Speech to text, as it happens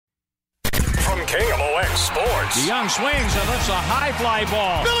KMOX Sports. DeYoung swings and lifts a high fly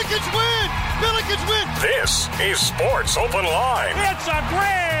ball. Billikens win! Billikens win! This is Sports Open Line. It's a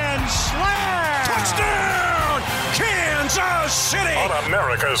grand slam! Touchdown! Kansas City! On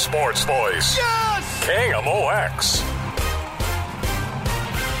America's Sports Voice. Yes! KMOX.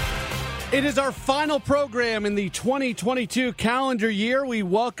 It is our final program in the 2022 calendar year. We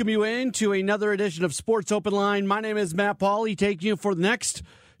welcome you into another edition of Sports Open Line. My name is Matt Pauley, taking you for the next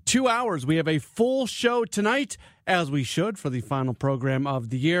 2 hours. We have a full show tonight, as we should, for the final program of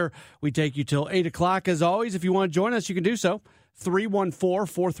the year. We take you till 8 o'clock. As always, if you want to join us, you can do so.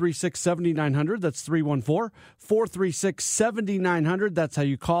 314-436-7900. That's 314-436-7900. That's how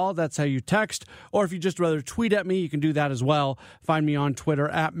you call. That's how you text. Or if you just rather tweet at me, you can do that as well. Find me on Twitter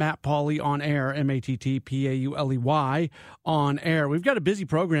at Matt Pauley on air, MattPauley on air. We've got a busy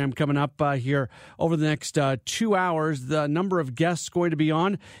program coming up here over the next 2 hours. The number of guests going to be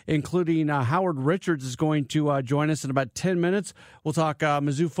on, including Howard Richards, is going to join us in about 10 minutes. We'll talk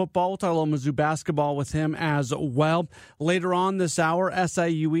Mizzou football. We'll talk a little Mizzou basketball with him as well. Later on this hour,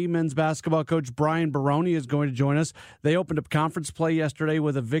 SIUE men's basketball coach Brian Baroni is going to join us. They opened up conference play yesterday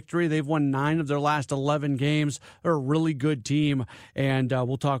with a victory. They've won 9 of their last 11 games. They're a really good team, and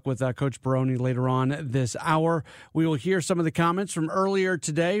we'll talk with Coach Baroni later on this hour. We will hear some of the comments from earlier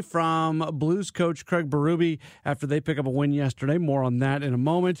today from Blues coach Craig Berube after they pick up a win yesterday. More on that in a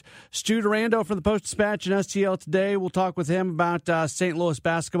moment. Stu Durando from the Post-Dispatch and STL Today. We'll talk with him about St. Louis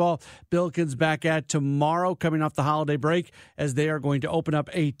basketball. Billikens back at tomorrow, coming off the holiday break, as they are going to open up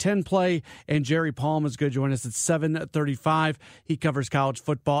a 10-play, and Jerry Palm is going to join us at 7:35. He covers college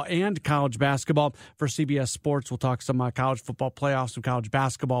football and college basketball for CBS Sports. We'll talk some college football playoffs, some college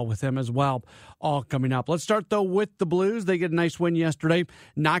basketball with him as well, all coming up. Let's start, though, with the Blues. They get a nice win yesterday,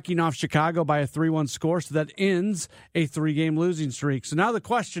 knocking off Chicago by a 3-1 score, so that ends a 3-game losing streak. So now the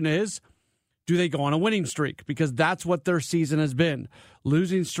question is, do they go on a winning streak? Because that's what their season has been.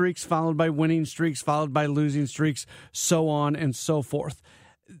 Losing streaks followed by winning streaks, followed by losing streaks, so on and so forth.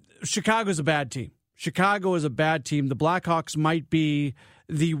 Chicago's a bad team. Chicago is a bad team. The Blackhawks might be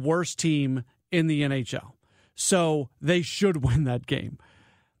the worst team in the NHL. So they should win that game.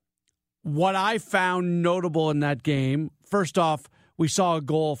 What I found notable in that game, first off, we saw a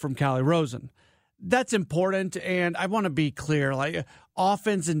goal from Calle Rosen. That's important, and I want to be clear. Like,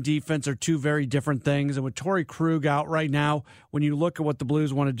 offense and defense are two very different things. And with Torrey Krug out right now, when you look at what the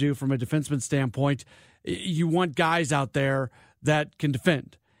Blues want to do from a defenseman standpoint, you want guys out there that can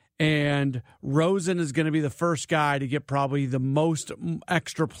defend. And Rosen is going to be the first guy to get probably the most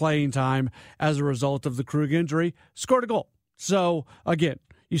extra playing time as a result of the Krug injury. Scored a goal. So, again,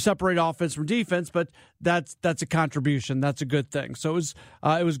 you separate offense from defense, but that's a contribution. That's a good thing. So it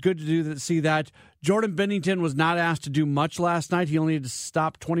was good to see that. Jordan Binnington was not asked to do much last night. He only had to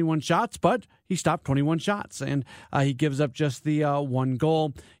stop 21 shots, but he stopped 21 shots, and he gives up just the one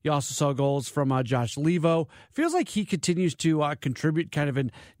goal. You also saw goals from Josh Levo. Feels like he continues to contribute kind of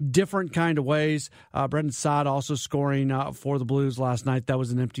in different kind of ways. Brendan Saad also scoring for the Blues last night. That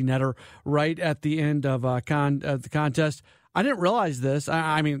was an empty netter right at the end of the contest. I didn't realize this.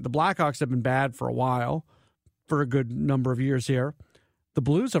 I mean, the Blackhawks have been bad for a while, for a good number of years here. The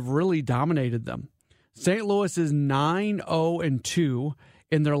Blues have really dominated them. St. Louis is 9-0-2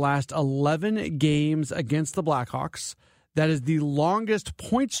 in their last 11 games against the Blackhawks. That is the longest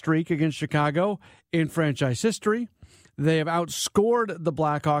point streak against Chicago in franchise history. They have outscored the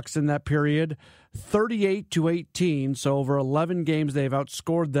Blackhawks in that period 38-18. So over 11 games, they've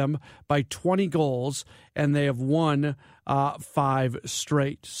outscored them by 20 goals, and they have won 5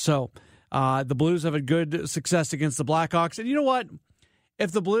 straight. So the Blues have a good success against the Blackhawks. And you know what?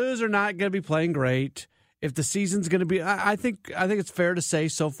 If the Blues are not going to be playing great, if the season's going to be, I think it's fair to say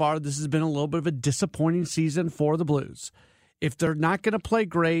so far this has been a little bit of a disappointing season for the Blues. If they're not going to play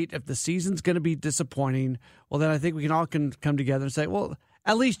great, if the season's going to be disappointing, well, then I think we can all come together and say, well,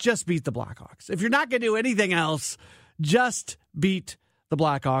 at least just beat the Blackhawks. If you're not going to do anything else, just beat the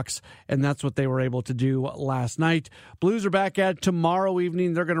Blackhawks, and that's what they were able to do last night. Blues are back at tomorrow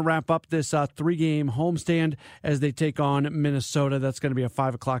evening. They're going to wrap up this 3-game homestand as they take on Minnesota. That's going to be a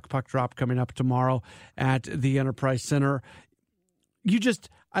 5 o'clock puck drop coming up tomorrow at the Enterprise Center.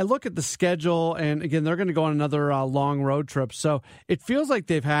 I look at the schedule, and again, they're going to go on another long road trip. So it feels like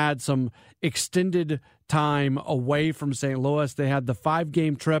they've had some extended time away from St. Louis. They had the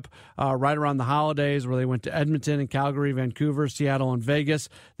 5-game trip right around the holidays where they went to Edmonton and Calgary, Vancouver, Seattle, and Vegas.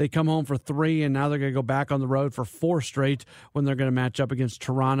 They come home for 3, and now they're going to go back on the road for 4 straight when they're going to match up against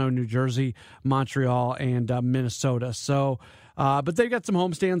Toronto, New Jersey, Montreal, and Minnesota. So, but they've got some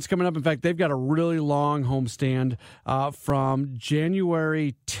homestands coming up. In fact, they've got a really long homestand from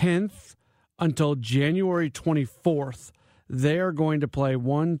January 10th until January 24th. They're going to play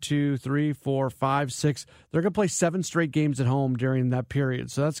 1, 2, 3, 4, 5, 6. They're going to play 7 straight games at home during that period.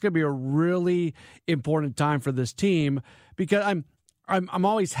 So that's going to be a really important time for this team, because I'm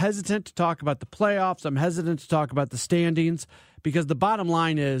always hesitant to talk about the playoffs. I'm hesitant to talk about the standings, because the bottom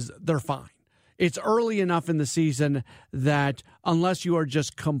line is they're fine. It's early enough in the season that unless you are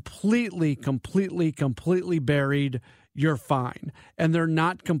just completely buried, you're fine. And they're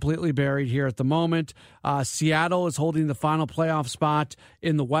not completely buried here at the moment. Seattle is holding the final playoff spot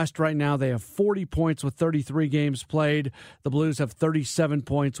in the West right now. They have 40 points with 33 games played. The Blues have 37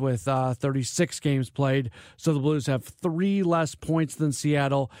 points with 36 games played. So the Blues have 3 less points than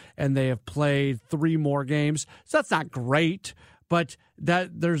Seattle, and they have played 3 more games. So that's not great, but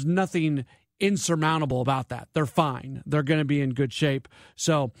there's nothing insurmountable about that. They're fine. They're going to be in good shape.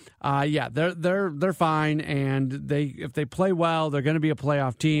 So, they're fine, and if they play well, they're going to be a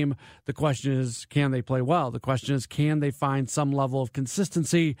playoff team. The question is, can they play well? The question is, can they find some level of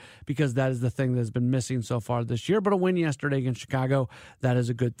consistency? Because that is the thing that has been missing so far this year. But a win yesterday against Chicago, that is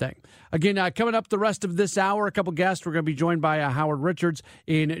a good thing. Again, coming up the rest of this hour, a couple guests. We're going to be joined by Howard Richards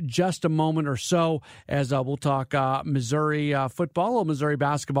in just a moment or so, as we'll talk Missouri football, or Missouri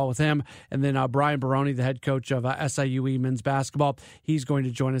basketball with him, and then Brian Baroni, the head coach of SIUE men's basketball. He's going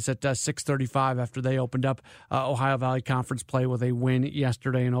to join us at 6:35 after they opened up Ohio Valley Conference play with a win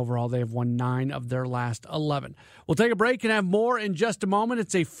yesterday, and overall they have won 9 of their last 11. We'll take a break and have more in just a moment.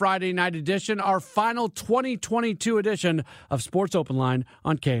 It's a Friday night edition, our final 2022 edition of Sports Open Line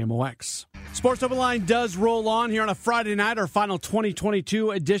on KMOX. Sports Open Line does roll on here on a Friday night, our final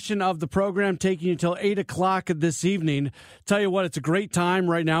 2022 edition of the program, taking you until 8 o'clock this evening. Tell you what, it's a great time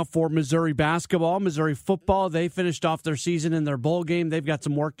right now for Missouri basketball, Missouri football. They finished off their season in their bowl game. They've got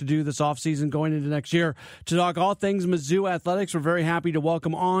some work to do this offseason going into next year. To talk all things Mizzou athletics, we're very happy to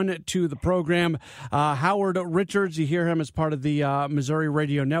welcome on to the program Howard Richards. You hear him as part of the Missouri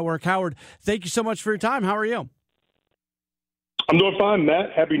Radio Network. Howard, thank you so much for your time. How are you? I'm doing fine,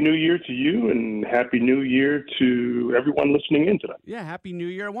 Matt. Happy New Year to you, and Happy New Year to everyone listening in today. Yeah, Happy New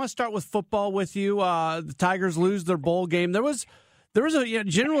Year. I want to start with football with you. The Tigers lose their bowl game. There was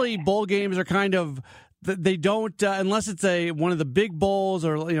generally bowl games are kind of, they don't unless it's one of the big bowls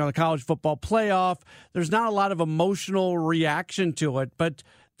or the college football playoff. There's not a lot of emotional reaction to it, but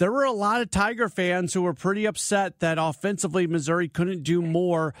there were a lot of Tiger fans who were pretty upset that offensively Missouri couldn't do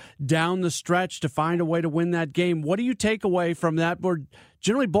more down the stretch to find a way to win that game. What do you take away from that? Where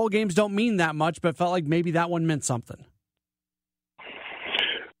generally bowl games don't mean that much, but felt like maybe that one meant something.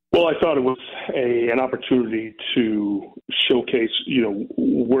 Well, I thought it was an opportunity to showcase,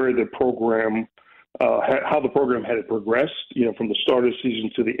 where the program, how the program had progressed, from the start of the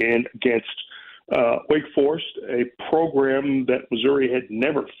season to the end against Wake Forest, a program that Missouri had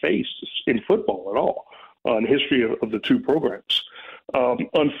never faced in football at all in the history of the two programs.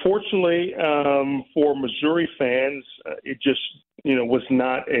 Unfortunately, for Missouri fans, it just, was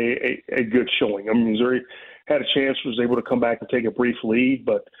not a good showing. I mean, Missouri had a chance, was able to come back and take a brief lead,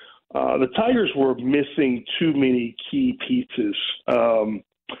 but the Tigers were missing too many key pieces,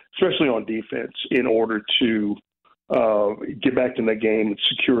 especially on defense, in order to get back in the game and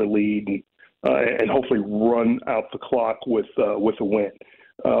secure a lead and hopefully run out the clock with a win.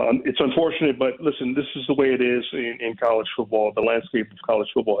 It's unfortunate, but listen, this is the way it is in college football. The landscape of college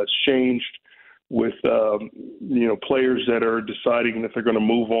football has changed with players that are deciding that they're going to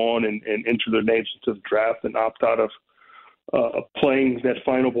move on and enter their names into the draft and opt out of playing that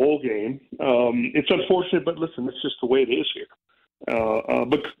final bowl game. It's unfortunate, but listen, it's just the way it is here.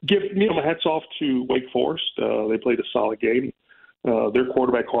 But give my hats off to Wake Forest. They played a solid game. Their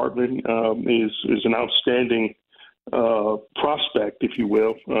quarterback Hartman is an outstanding prospect, if you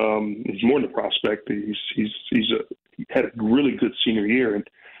will. He's more than a prospect. He had a really good senior year, and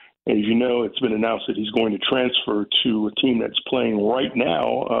as you know, it's been announced that he's going to transfer to a team that's playing right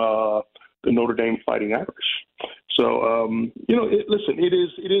now, the Notre Dame Fighting Irish. So, listen,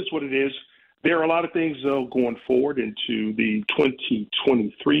 it is what it is. There are a lot of things, though, going forward into the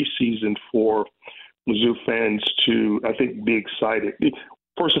 2023 season for Mizzou fans to, I think, be excited.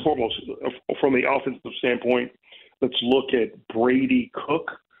 First and foremost, from the offensive standpoint, let's look at Brady Cook.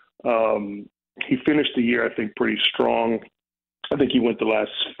 He finished the year, I think, pretty strong. I think he went the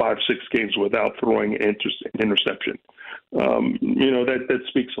last 5-6 games without throwing an interception. That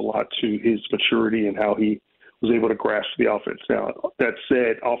speaks a lot to his maturity and how he was able to grasp the offense. Now, that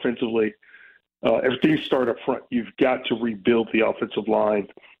said, offensively, everything starts up front. You've got to rebuild the offensive line.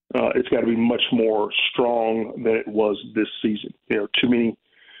 It's got to be much more strong than it was this season. Too many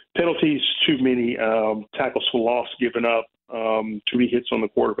penalties, too many tackles for loss given up. too many hits on the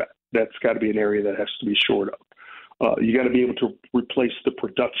quarterback. That's got to be an area that has to be shored up. You got to be able to replace the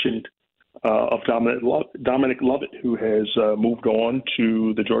production of Dominic Lovett, who has moved on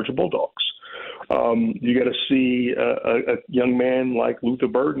to the Georgia Bulldogs. You got to see a young man like Luther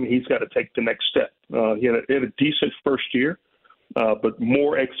Burden. He's got to take the next step. He had a decent first year, but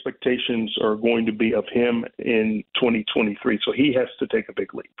more expectations are going to be of him in 2023. So he has to take a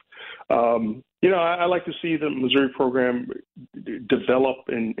big leap. I like to see the Missouri program develop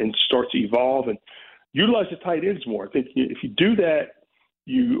and start to evolve and utilize the tight ends more. I think if you do that,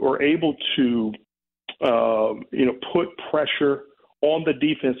 you are able to, put pressure on the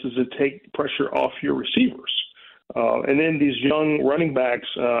defenses and take pressure off your receivers. And then these young running backs,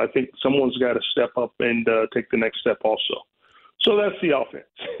 I think someone's got to step up and take the next step also. So that's the offense.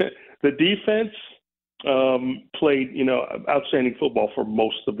 The defense played, outstanding football for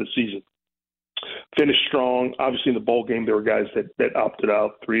most of the season. Finished strong. Obviously, in the bowl game, there were guys that opted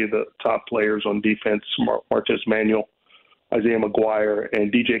out. Three of the top players on defense, Martez Manuel, Isaiah McGuire,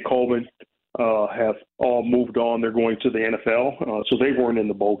 and DJ Coleman, have all moved on. They're going to the NFL, so they weren't in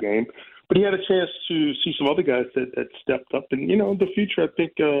the bowl game. But he had a chance to see some other guys that stepped up. And, the future, I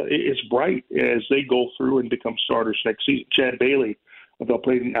think, is bright as they go through and become starters next season. Chad Bailey, I thought,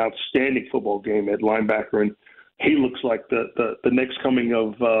 played an outstanding football game at linebacker, and he looks like the next coming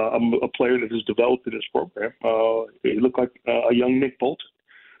of a player that has developed in this program. He looked like a young Nick Bolton.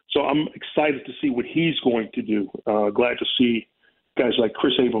 So I'm excited to see what he's going to do. Glad to see guys like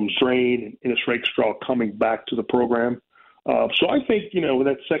Chris Abrams-Drain and Ennis Rakestraw coming back to the program. So I think, with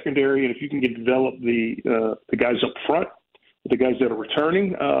that secondary, and if you can develop the guys up front, the guys that are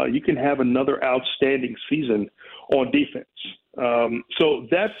returning, you can have another outstanding season on defense. So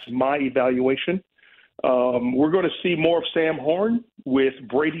that's my evaluation. We're going to see more of Sam Horn with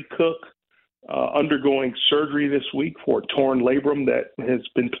Brady Cook undergoing surgery this week for a torn labrum that has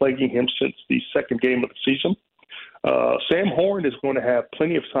been plaguing him since the second game of the season. Sam Horn is going to have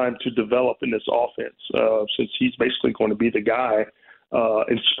plenty of time to develop in this offense since he's basically going to be the guy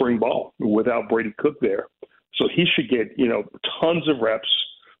in spring ball without Brady Cook there. So he should get, tons of reps.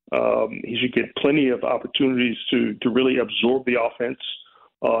 He should get plenty of opportunities to really absorb the offense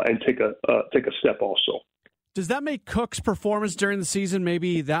and take a step also. Does that make Cook's performance during the season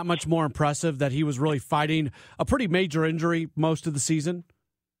maybe that much more impressive, that he was really fighting a pretty major injury most of the season?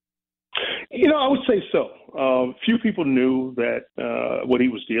 I would say so. Few people knew that what he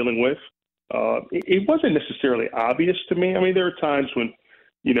was dealing with. It wasn't necessarily obvious to me. I mean, there were times when,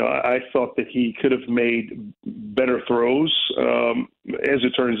 I thought that he could have made better throws. As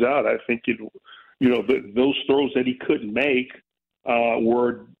it turns out, I think those throws that he couldn't make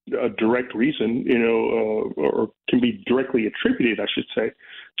were a direct reason, or can be directly attributed, I should say,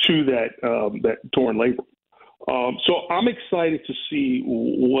 to that torn labrum. So I'm excited to see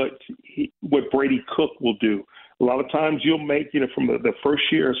what Brady Cook will do. A lot of times you'll make, from the first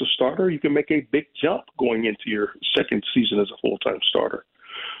year as a starter, you can make a big jump going into your second season as a full-time starter.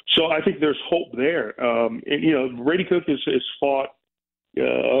 So I think there's hope there. Brady Cook has fought,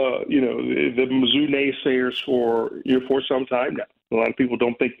 the Mizzou naysayers for some time now. A lot of people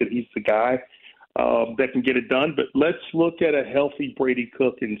don't think that he's the guy that can get it done, but let's look at a healthy Brady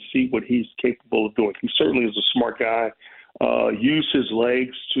Cook and see what he's capable of doing. He certainly is a smart guy. Use his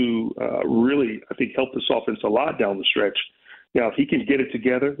legs to really, I think, help this offense a lot down the stretch. Now, if he can get it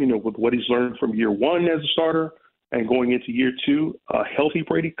together, with what he's learned from year one as a starter and going into year two, healthy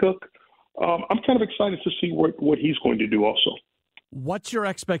Brady Cook, I'm kind of excited to see what he's going to do also. What's your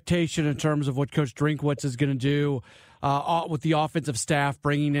expectation in terms of what Coach Drinkwitz is going to do with the offensive staff,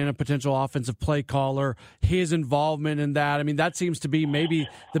 bringing in a potential offensive play caller, his involvement in that? I mean, that seems to be maybe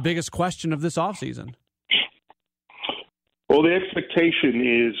the biggest question of this offseason. Well, the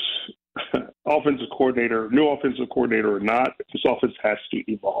expectation is offensive coordinator, new offensive coordinator or not, this offense has to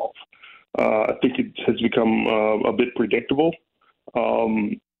evolve. I think it has become a bit predictable.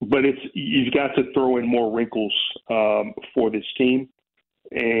 But you've got to throw in more wrinkles for this team.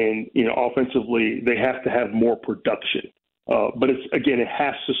 And, offensively, they have to have more production. But it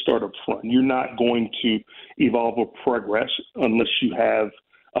has to start up front. You're not going to evolve or progress unless you have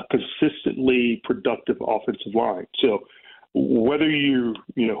a consistently productive offensive line. So whether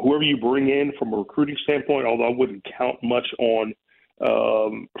whoever you bring in from a recruiting standpoint, although I wouldn't count much on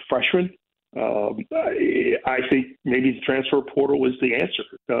freshmen, I think maybe the transfer portal is the answer.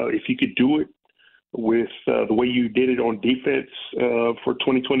 If you could do it with the way you did it on defense for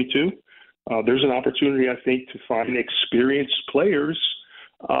 2022, there's an opportunity, I think, to find experienced players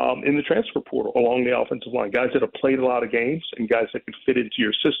in the transfer portal along the offensive line, guys that have played a lot of games and guys that can fit into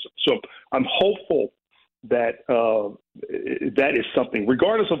your system. So I'm hopeful that that is something,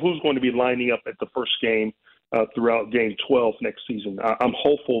 regardless of who's going to be lining up at the first game throughout Game 12 next season. I'm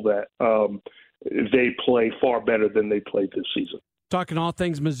hopeful that they play far better than they played this season. Talking all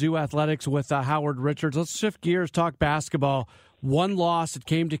things Mizzou athletics with Howard Richards. Let's shift gears, talk basketball. One loss, it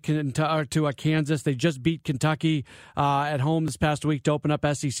came to Kansas. They just beat Kentucky at home this past week to open up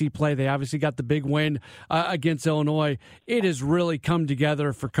SEC play. They obviously got the big win against Illinois. It has really come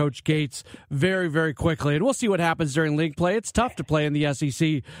together for Coach Gates very, very quickly. And we'll see what happens during league play. It's tough to play in the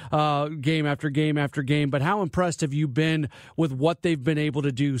SEC game after game after game. But how impressed have you been with what they've been able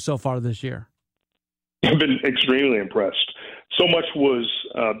to do so far this year? I've been extremely impressed. So much was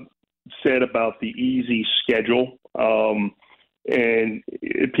said about the easy schedule. And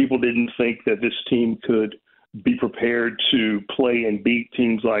people didn't think that this team could be prepared to play and beat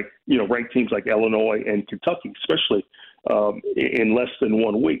teams like, ranked teams like Illinois and Kentucky, especially in less than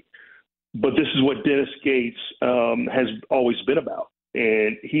 1 week. But this is what Dennis Gates has always been about.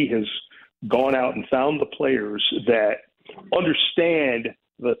 And he has gone out and found the players that understand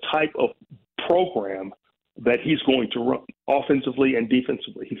the type of program that he's going to run offensively and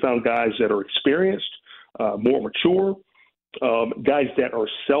defensively. He found guys that are experienced, more mature, guys that are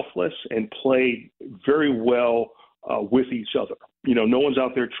selfless and play very well with each other. No one's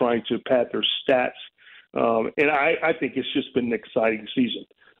out there trying to pad their stats. And I think it's just been an exciting season.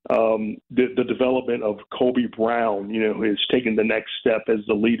 The development of Kobe Brown, has taken the next step as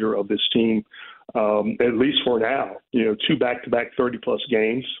the leader of this team, at least for now. 2 back-to-back 30-plus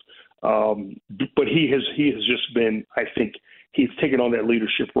games. But he has just been, I think, he's taken on that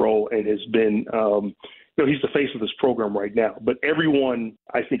leadership role and has been he's the face of this program right now. But everyone,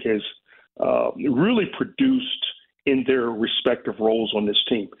 I think, has really produced in their respective roles on this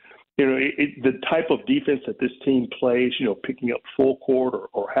team. The type of defense that this team plays, picking up full court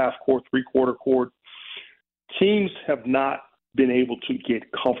or half court, 3/4 court, teams have not been able to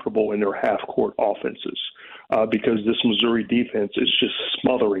get comfortable in their half court offenses because this Missouri defense is just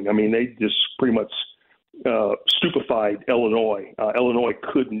smothering. I mean, they just pretty much stupefied Illinois. Illinois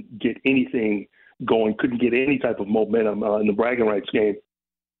couldn't get anything going, couldn't get any type of momentum in the bragging rights game.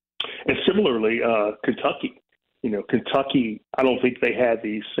 And similarly, Kentucky. Kentucky, I don't think they had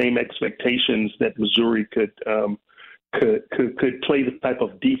the same expectations that Missouri could play the type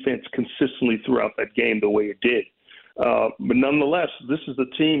of defense consistently throughout that game the way it did. But nonetheless, this is the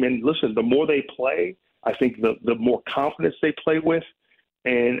team. And listen, the more they play, I think the more confidence they play with,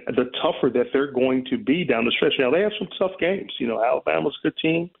 and the tougher that they're going to be down the stretch. Now, they have some tough games. Alabama's a good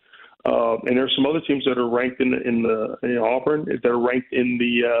team. And there's some other teams that are ranked in Auburn that are ranked in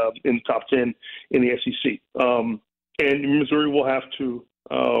the top 10 in the SEC. And Missouri will have to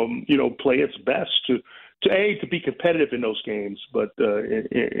play its best to be competitive in those games, but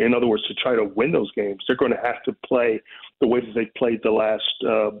in other words, to try to win those games, they're going to have to play the way that they played the last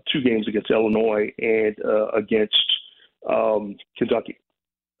 2 games against Illinois and against Kentucky.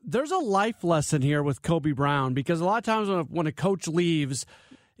 There's a life lesson here with Kobe Brown, because a lot of times when a coach leaves,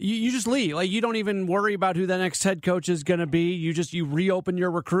 you just leave. Like, you don't even worry about who the next head coach is going to be. You reopen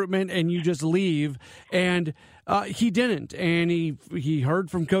your recruitment and you just leave. And he didn't. And he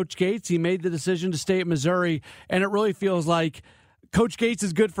heard from Coach Gates. He made the decision to stay at Missouri. And it really feels like Coach Gates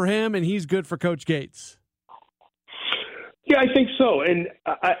is good for him and he's good for Coach Gates. Yeah, I think so. And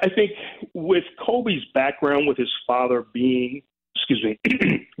I think with Kobe's background, with his father being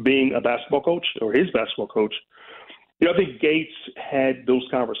a basketball coach, or his basketball coach, I think Gates had those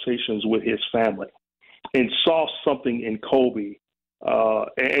conversations with his family and saw something in Kobe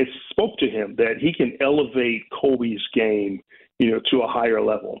and spoke to him that he can elevate Kobe's game, to a higher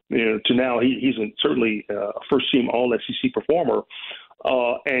level. To now he's certainly a first-team All-SEC performer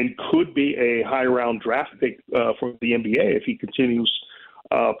and could be a high-round draft pick for the NBA if he continues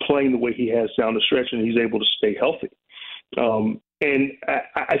playing the way he has down the stretch and he's able to stay healthy. And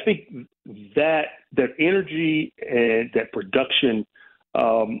I think that energy and that production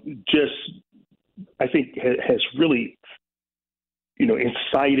I think has really,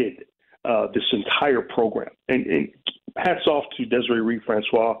 incited this entire program. And hats off to Desiree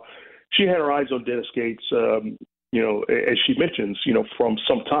Reed-Francois. She had her eyes on Dennis Gates, as she mentions, from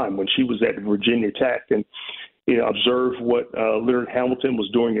some time when she was at Virginia Tech, and observed what Leonard Hamilton was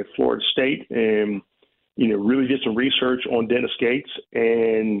doing at Florida State, and really did some research on Dennis Gates,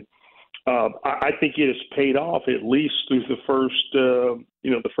 and I think it has paid off at least through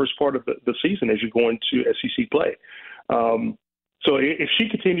the first part of the season as you go into SEC play. So if she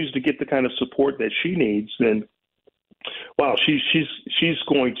continues to get the kind of support that she needs, then wow, she's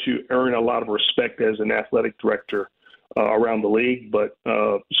going to earn a lot of respect as an athletic director around the league, but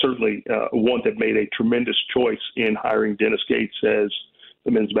certainly one that made a tremendous choice in hiring Dennis Gates as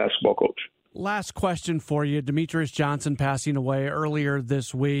the men's basketball coach. Last question for you. Demetrius Johnson passing away earlier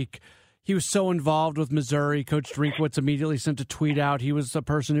this week. He was so involved with Missouri. Coach Drinkwitz immediately sent a tweet out. He was the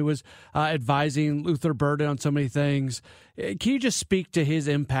person who was advising Luther Burden on so many things. Can you just speak to his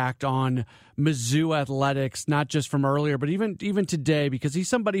impact on Mizzou athletics, not just from earlier, but even today? Because he's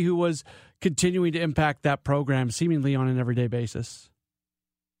somebody who was continuing to impact that program seemingly on an everyday basis.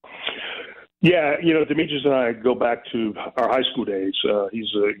 Yeah, Demetrius and I go back to our high school days. He's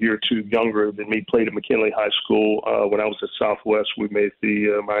a year or two younger than me, played at McKinley High School. When I was at Southwest, we made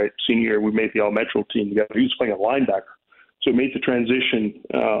my senior year, we made the All-Metro team together. He was playing a linebacker. So he made the transition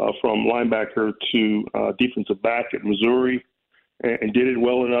from linebacker to defensive back at Missouri and did it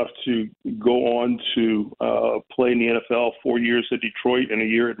well enough to go on to play in the NFL 4 years at Detroit and a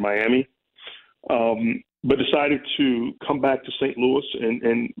year at Miami. But decided to come back to St. Louis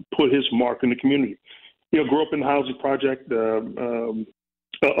and put his mark in the community. Grew up in the housing project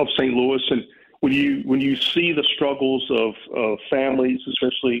of St. Louis, and when you see the struggles of families,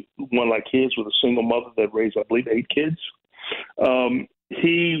 especially one like his with a single mother that raised, I believe, 8 kids,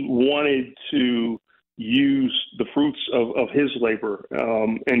 he wanted to use the fruits of his labor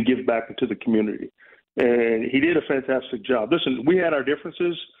and give back into the community. And he did a fantastic job. Listen, we had our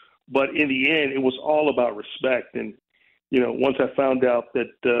differences, but in the end, it was all about respect. And, once I found out that,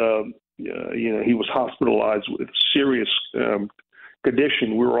 he was hospitalized with serious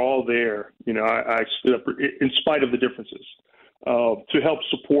condition, we were all there. I stood up in spite of the differences to help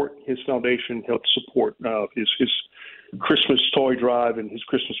support his foundation, help support his Christmas toy drive and his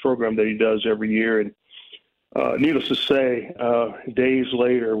Christmas program that he does every year. And needless to say, days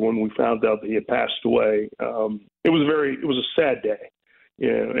later, when we found out that he had passed away, it was a sad day.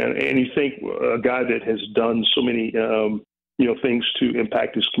 And you think a guy that has done so many, things to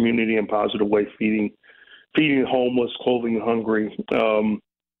impact his community in a positive way, feeding the homeless, clothing the hungry.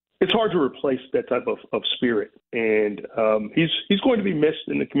 It's hard to replace that type of spirit. And he's going to be missed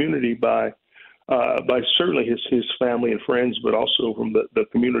in the community by certainly his family and friends, but also from the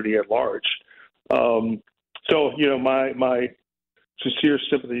community at large. So, my sincere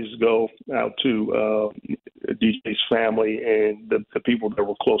sympathies go out to DJ's family and the people that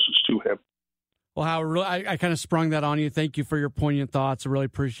were closest to him. Well, Howard, I kind of sprung that on you. Thank you for your poignant thoughts. I really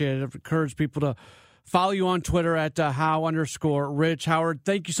appreciate it. I've encouraged people to follow you on Twitter at How_Rich. Howard,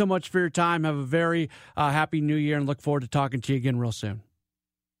 thank you so much for your time. Have a very happy New Year and look forward to talking to you again real soon.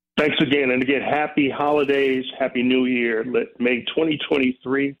 Thanks again. And again, happy holidays, happy New Year. May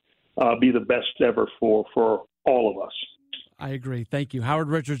 2023 be the best ever for all of us. I agree. Thank you. Howard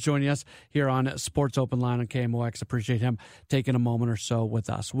Richards joining us here on Sports Open Line on KMOX. Appreciate him taking a moment or so with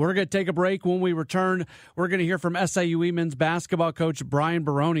us. We're going to take a break. When we return, we're going to hear from SIUE men's basketball coach Brian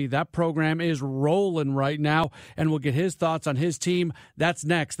Baroni. That program is rolling right now, and we'll get his thoughts on his team. That's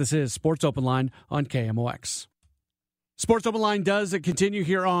next. This is Sports Open Line on KMOX. Sports Open Line does continue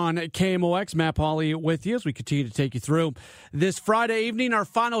here on KMOX. Matt Pauley with you as we continue to take you through this Friday evening, our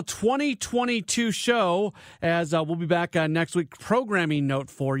final 2022 show, as we'll be back next week. Programming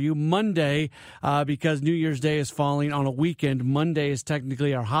note for you, Monday, because New Year's Day is falling on a weekend. Monday is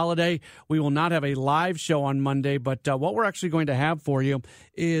technically our holiday. We will not have a live show on Monday, but what we're actually going to have for you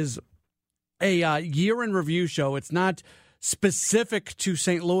is a year in review show. It's not specific to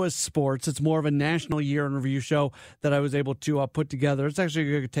St. Louis sports. It's more of a national year in review show that I was able to put together. It's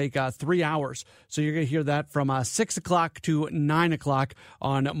actually going to take 3 hours. So you're going to hear that from 6 o'clock to 9 o'clock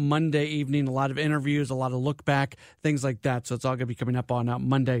on Monday evening. A lot of interviews, a lot of look back, things like that. So it's all going to be coming up on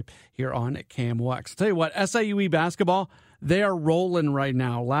Monday here on KMOX. I'll tell you what, SIUE basketball, they are rolling right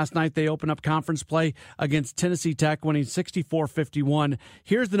now. Last night they opened up conference play against Tennessee Tech, winning 64-51.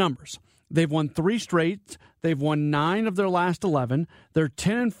 Here's the numbers. They've won 3 straight. They've won 9 of their last 11. They're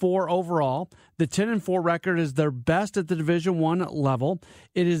 10-4 overall. The 10-4 record is their best at the Division I level.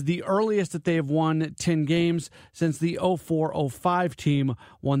 It is the earliest that they have won 10 games since the 04-05 team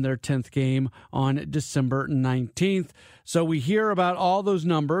won their 10th game on December 19th. So we hear about all those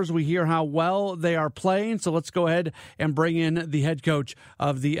numbers. We hear how well they are playing. So let's go ahead and bring in the head coach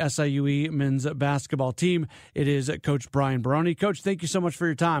of the SIUE men's basketball team. It is Coach Brian Baroni. Coach, thank you so much for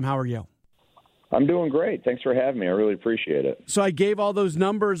your time. How are you? I'm doing great. Thanks for having me. I really appreciate it. So I gave all those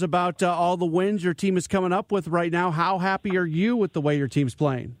numbers about all the wins your team is coming up with right now. How happy are you with the way your team's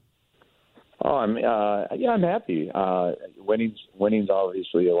playing? Oh, I'm happy. Winning's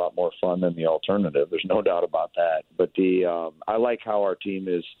obviously a lot more fun than the alternative. There's no doubt about that. But I like how our team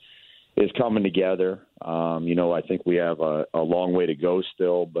is coming together. I think we have a long way to go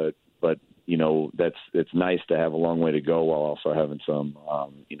still, but it's nice to have a long way to go while also having some,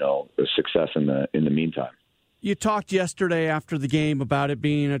 success in the meantime. You talked yesterday after the game about it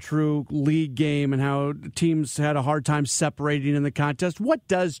being a true league game and how teams had a hard time separating in the contest. What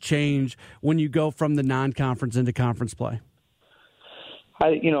does change when you go from the non-conference into conference play?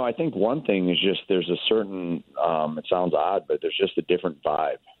 I think one thing is just there's a certain, it sounds odd, but there's just a different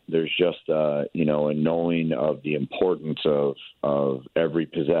vibe. There's just, a knowing of the importance of every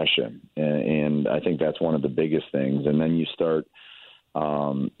possession. And I think that's one of the biggest things. And then you start,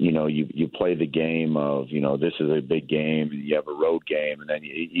 you play the game of, this is a big game, and you have a road game, and then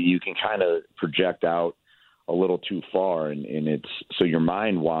you can kind of project out a little too far, and it's so your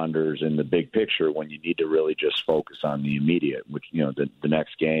mind wanders in the big picture when you need to really just focus on the immediate, which the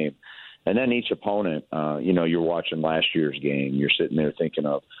next game. And then each opponent, you're watching last year's game, you're sitting there thinking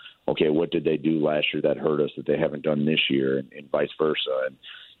of, okay, what did they do last year that hurt us that they haven't done this year, and vice versa. And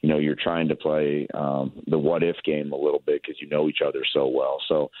you're trying to play the what-if game a little bit because you know each other so well.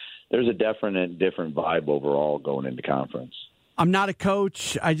 So there's a different vibe overall going into conference. I'm not a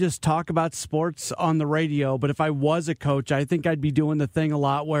coach. I just talk about sports on the radio. But if I was a coach, I think I'd be doing the thing a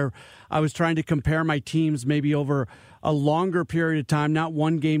lot where I was trying to compare my teams maybe over a longer period of time, not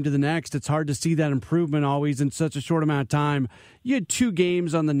one game to the next. It's hard to see that improvement always in such a short amount of time. You had 2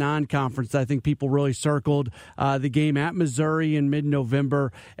 games on the non-conference that I think people really circled. The game at Missouri in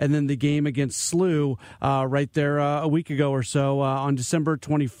mid-November, and then the game against SLU right there a week ago or so on December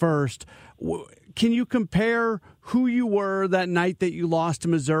 21st. Can you compare who you were that night that you lost to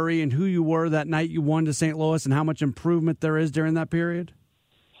Missouri and who you were that night you won to St. Louis, and how much improvement there is during that period?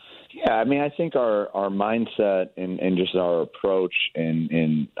 Yeah, I think our mindset and just our approach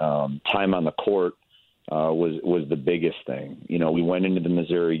and time on the court was the biggest thing. We went into the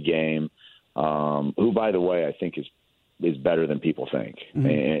Missouri game, who, by the way, I think is better than people think,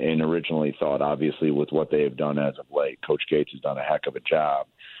 and originally thought, obviously, with what they have done as of late. Coach Gates has done a heck of a job.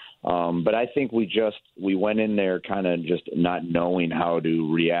 But I think we went in there kind of just not knowing how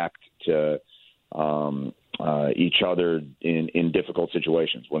to react to each other in difficult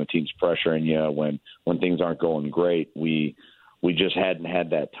situations. When a team's pressuring you, when things aren't going great, we just hadn't had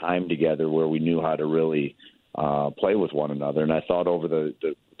that time together where we knew how to really play with one another. And I thought over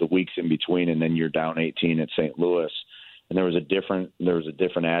the weeks in between, and then you're down 18 at St. Louis, and there was a different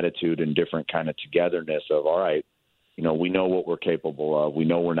attitude and different kind of togetherness of, all right, we know what we're capable of. We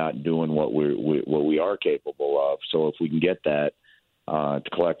know we're not doing what we are capable of. So if we can get that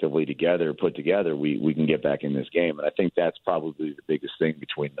collectively put together, we can get back in this game. And I think that's probably the biggest thing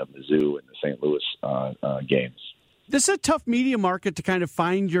between the Mizzou and the St. Louis games. This is a tough media market to kind of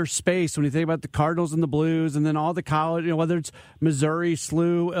find your space when you think about the Cardinals and the Blues, and then all the college, whether it's Missouri,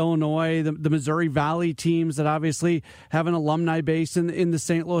 SLU, Illinois, the Missouri Valley teams that obviously have an alumni base in the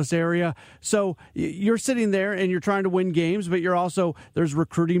St. Louis area. So you're sitting there and you're trying to win games, but there's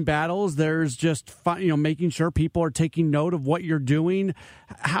recruiting battles. There's just making sure people are taking note of what you're doing.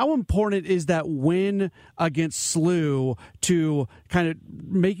 How important is that win against SLU to kind of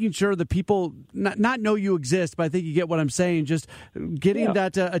making sure that people not know you exist, but I think you get what I'm saying, just getting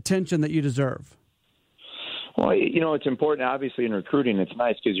that attention that you deserve? Well, it's important. Obviously, in recruiting, it's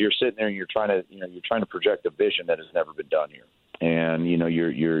nice because you're sitting there and you're trying to project a vision that has never been done here, and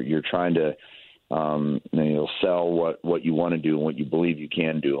you're trying to sell what you want to do and what you believe you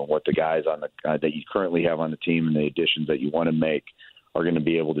can do, and what the guys on that you currently have on the team and the additions that you want to make are going to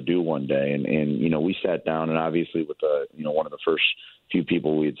be able to do one day. And we sat down, and obviously with one of the first few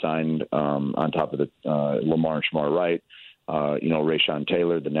people we had signed on top of the Lamar and Shamar Wright, Rayshawn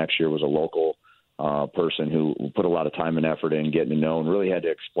Taylor, the next year was a local person who put a lot of time and effort in getting to know and really had to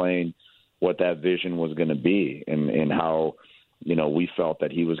explain what that vision was going to be and how, we felt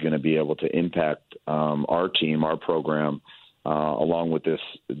that he was going to be able to impact our team, our program, along with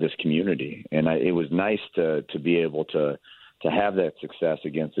this community. And it was nice to be able to have that success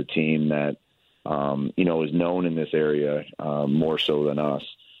against a team that, is known in this area more so than us,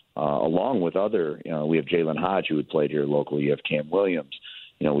 along with other, we have Jalen Hodge, who had played here locally. You have Cam Williams.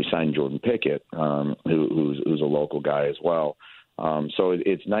 We signed Jordan Pickett, who's a local guy as well. So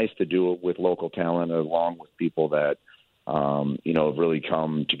it's nice to do it with local talent along with people that, have really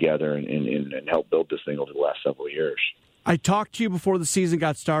come together and helped build this thing over the last several years. I talked to you before the season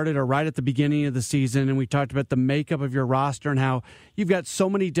got started or right at the beginning of the season, and we talked about the makeup of your roster and how you've got so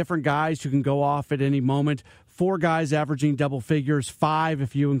many different guys who can go off at any moment. 4 guys averaging double figures, 5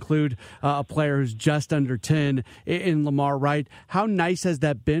 if you include a player who's just under 10 in Lamar Wright. How nice has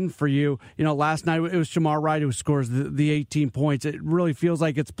that been for you? Last night it was Shamar Wright who scores the 18 points. It really feels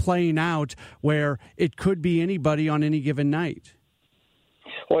like it's playing out where it could be anybody on any given night.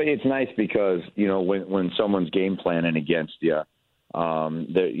 Well, it's nice because, when someone's game planning against you,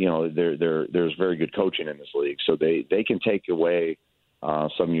 there's very good coaching in this league, so they can take away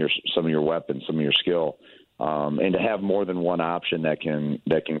some of your weapons, some of your skill, and to have more than one option that can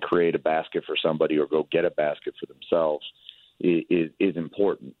create a basket for somebody or go get a basket for themselves is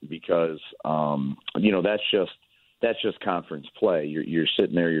important because that's just conference play. You're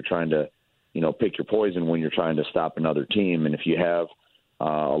sitting there, you're trying to pick your poison when you're trying to stop another team, and if you have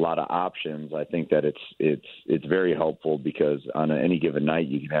a lot of options, I think that it's very helpful because on any given night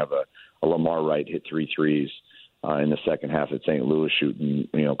you can have a Lamar Wright hit 3 threes in the second half at St. Louis shooting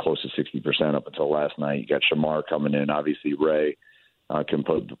close to 60% up until last night. You got Shamar coming in, obviously Ray can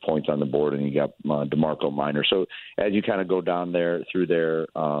put the points on the board, and you got DeMarco Minor. So as you kind of go down through there,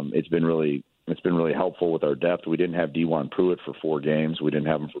 it's been really helpful with our depth. We didn't have Dewan Pruitt for 4 games. We didn't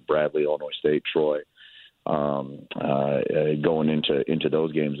have him for Bradley, Illinois State, Troy. Going into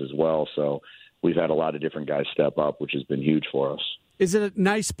those games as well. So we've had a lot of different guys step up, which has been huge for us. Is it a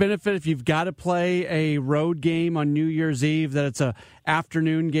nice benefit if you've got to play a road game on New Year's Eve that it's a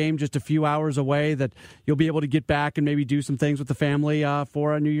afternoon game just a few hours away, that you'll be able to get back and maybe do some things with the family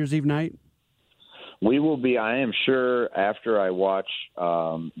for a New Year's Eve night? We will be, I am sure, after I watch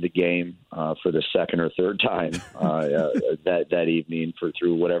the game for the second or third time that evening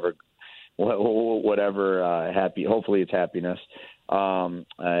through whatever happy, hopefully it's happiness.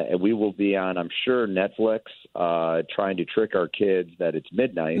 We will be on, I'm sure, Netflix, trying to trick our kids that it's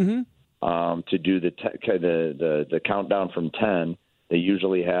midnight to do the countdown from 10. They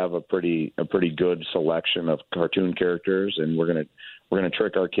usually have a pretty good selection of cartoon characters, and we're gonna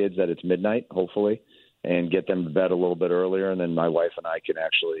trick our kids that it's midnight, hopefully, and get them to bed a little bit earlier, and then my wife and I can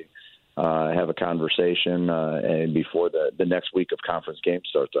actually have a conversation and before the next week of conference games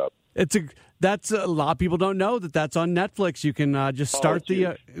starts up. That's a lot of people don't know that's on Netflix. You can just start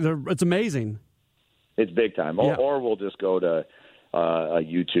it's amazing. It's big time. Yeah. Or we'll just go to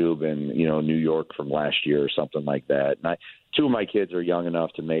YouTube and New York from last year or something like that. And 2 of my kids are young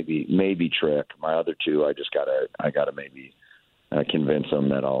enough to maybe trick. My other 2, I gotta maybe convince them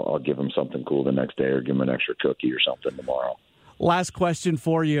that I'll give them something cool the next day or give them an extra cookie or something tomorrow. Last question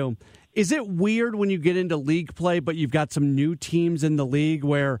for you. Is it weird when you get into league play, but you've got some new teams in the league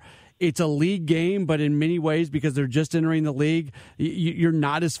where it's a league game, but in many ways, because they're just entering the league, you're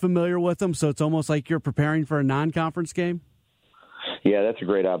not as familiar with them, so it's almost like you're preparing for a non-conference game? Yeah, that's a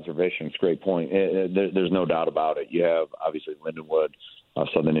great observation. It's a great point. There's no doubt about it. You have, obviously, Lindenwood,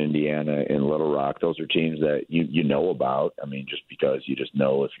 Southern Indiana, and Little Rock. Those are teams that you know about. I mean, just because you just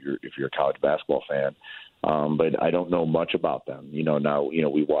know if you're a college basketball fan. But I don't know much about them. Now,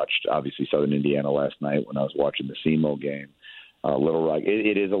 we watched, obviously, Southern Indiana last night when I was watching the SEMO game. Little Rock,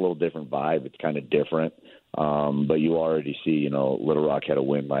 it is a little different vibe. It's kind of different. But you already see, Little Rock had a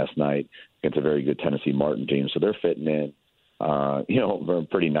win last night against a very good Tennessee Martin team. So they're fitting in,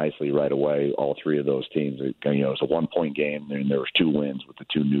 pretty nicely right away, all 3 of those teams. It's a 1-point game, and there was 2 wins with the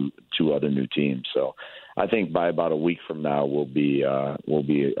two other new teams. So I think by about a week from now, we'll be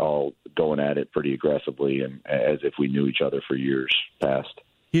all going at it pretty aggressively and as if we knew each other for years past.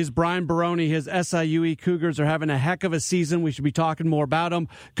 He's Brian Baroni. His SIUE Cougars are having a heck of a season. We should be talking more about them.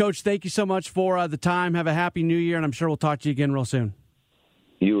 Coach, thank you so much for the time. Have a happy New Year, and I'm sure we'll talk to you again real soon.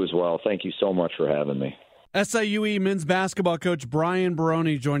 You as well. Thank you so much for having me. SIUE men's basketball coach Brian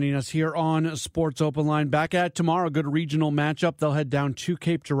Baroni joining us here on Sports Open Line. Back at tomorrow, good regional matchup. They'll head down to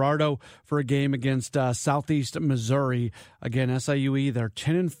Cape Girardeau for a game against Southeast Missouri. Again, SIUE, they're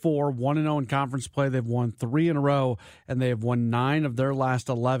 10-4, 1-0 in conference play. They've won 3 in a row, and they have won 9 of their last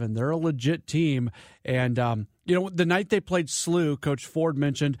 11. They're a legit team, and the night they played SLU, Coach Ford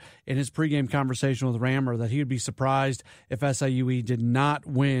mentioned in his pregame conversation with Rammer that he would be surprised if SIUE did not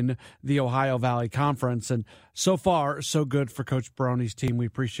win the Ohio Valley Conference. And so far, so good for Coach Baroni's team. We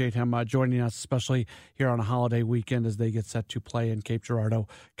appreciate him joining us, especially here on a holiday weekend as they get set to play in Cape Girardeau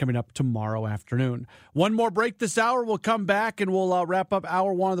coming up tomorrow afternoon. One more break this hour. We'll come back and we'll wrap up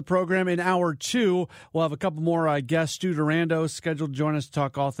hour 1 of the program. In hour 2, we'll have a couple more guests. Stu Durando scheduled to join us to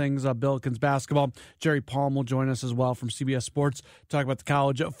talk all things Billikens basketball. Jerry Palm will join us as well from CBS Sports, talk about the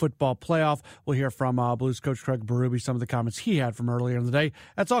college football playoff. We'll hear from Blues coach Craig Berube, some of the comments he had from earlier in the day.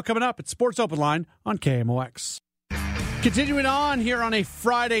 That's all coming up at Sports Open Line on KMOX. Continuing on here on a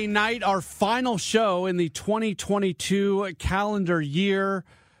Friday night, our final show in the 2022 calendar year.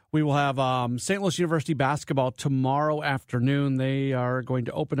 We will have St. Louis University basketball tomorrow afternoon. They are going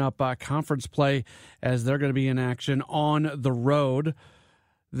to open up conference play as they're going to be in action on the road.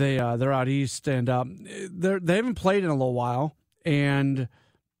 They're out east, and they haven't played in a little while, and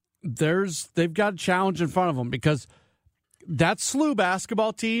they've got a challenge in front of them because that SLU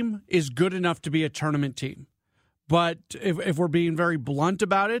basketball team is good enough to be a tournament team. But if we're being very blunt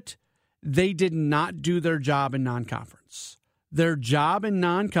about it, they did not do their job in non-conference. Their job in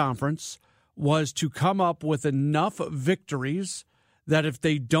non-conference was to come up with enough victories that if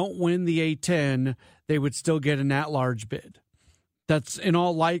they don't win the A-10, they would still get an at-large bid. That's in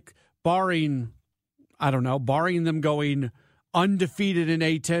all barring them going undefeated in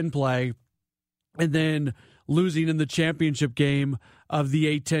A-10 play and then losing in the championship game of the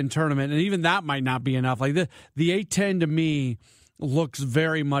A-10 tournament. And even that might not be enough. Like the A-10 to me looks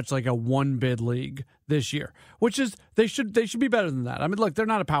very much like a one-bid league this year, which is they should be better than that. I mean, look, they're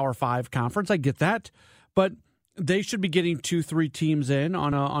not a Power 5 conference. I get that. But they should be getting 2-3 teams in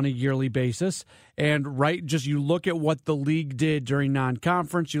on a yearly basis. And just you look at what the league did during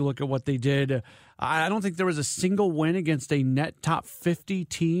non-conference, you look at what they did. I don't think there was a single win against a net top 50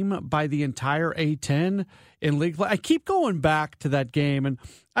 team by the entire A-10 in league play. I keep going back to that game, and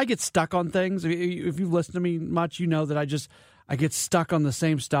I get stuck on things. If you've listened to me much, you know that I get stuck on the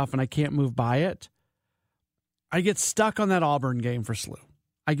same stuff, and I can't move by it. I get stuck on that Auburn game for SLU.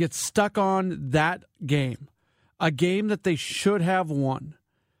 I get stuck on that game. A game that they should have won,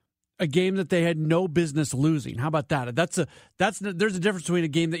 a game that they had no business losing. How about that? There's a difference between a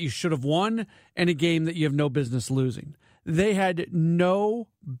game that you should have won and a game that you have no business losing. They had no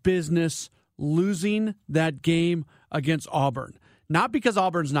business losing that game against Auburn. Not because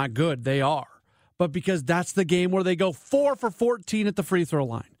Auburn's not good, they are, but because that's the game where they go 4 for 14 at the free throw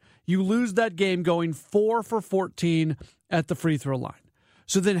line. You lose that game going 4 for 14 at the free throw line.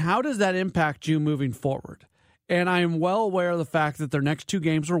 So then how does that impact you moving forward? And I am well aware of the fact that their next 2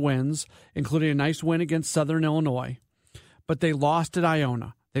 games were wins, including a nice win against Southern Illinois. But they lost at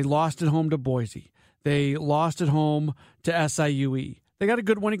Iona. They lost at home to Boise. They lost at home to SIUE. They got a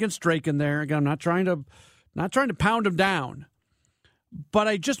good win against Drake in there. Again, I'm not trying to pound them down. But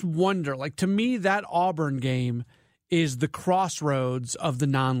I just wonder, to me, that Auburn game is the crossroads of the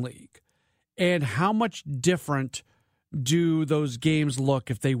non-league. And how much different do those games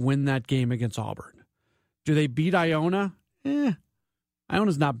look if they win that game against Auburn? Do they beat Iona?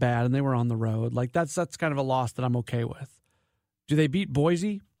 Iona's not bad, and they were on the road. That's kind of a loss that I'm okay with. Do they beat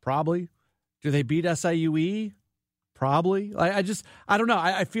Boise? Probably. Do they beat SIUE? Probably. I don't know.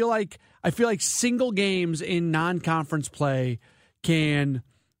 I feel like single games in non-conference play can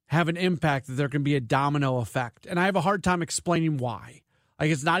have an impact, that there can be a domino effect, and I have a hard time explaining why.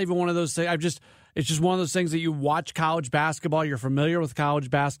 It's not even one of those things. It's just one of those things that you watch college basketball. You're familiar with college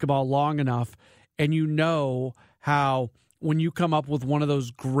basketball long enough. And you know how when you come up with one of those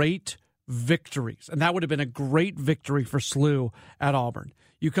great victories, and that would have been a great victory for SLU at Auburn,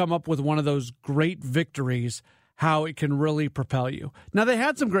 you come up with one of those great victories, how it can really propel you. Now, they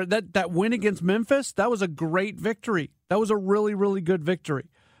had some great, that win against Memphis, that was a great victory. That was a really, really good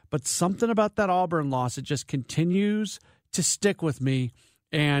victory. But something about that Auburn loss, it just continues to stick with me.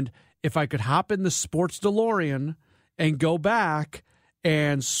 And if I could hop in the sports DeLorean and go back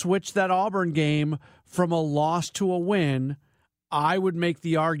and switch that Auburn game from a loss to a win, I would make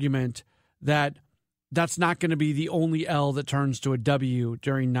the argument that that's not going to be the only L that turns to a W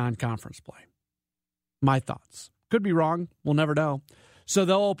during non-conference play. My thoughts. Could be wrong. We'll never know. So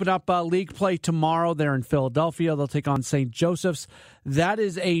they'll open up league play tomorrow. They're in Philadelphia. They'll take on St. Joseph's. That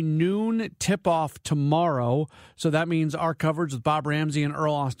is a noon tip-off tomorrow. So that means our coverage with Bob Ramsey and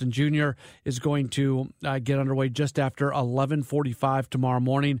Earl Austin Jr. is going to get underway just after 11:45 tomorrow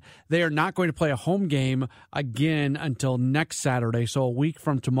morning. They are not going to play a home game again until next Saturday. So a week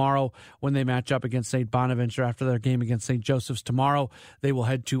from tomorrow, when they match up against St. Bonaventure after their game against St. Joseph's tomorrow, they will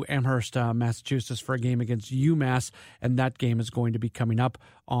head to Amherst, Massachusetts for a game against UMass, and that game is going to be coming up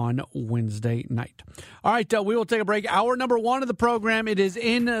on Wednesday night. All right, we will take a break. Hour number 1 of the program, it is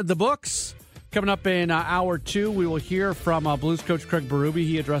in the books. Coming up in hour 2, we will hear from Blues coach Craig Berube.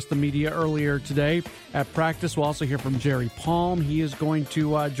 He addressed the media earlier today at practice. We'll also hear from Jerry Palm. He is going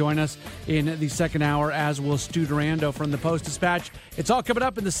to join us in the second hour, as will Stu Durando from the Post-Dispatch. It's all coming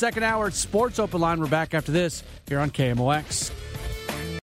up in the second hour at Sports Open Line. We're back after this here on KMOX.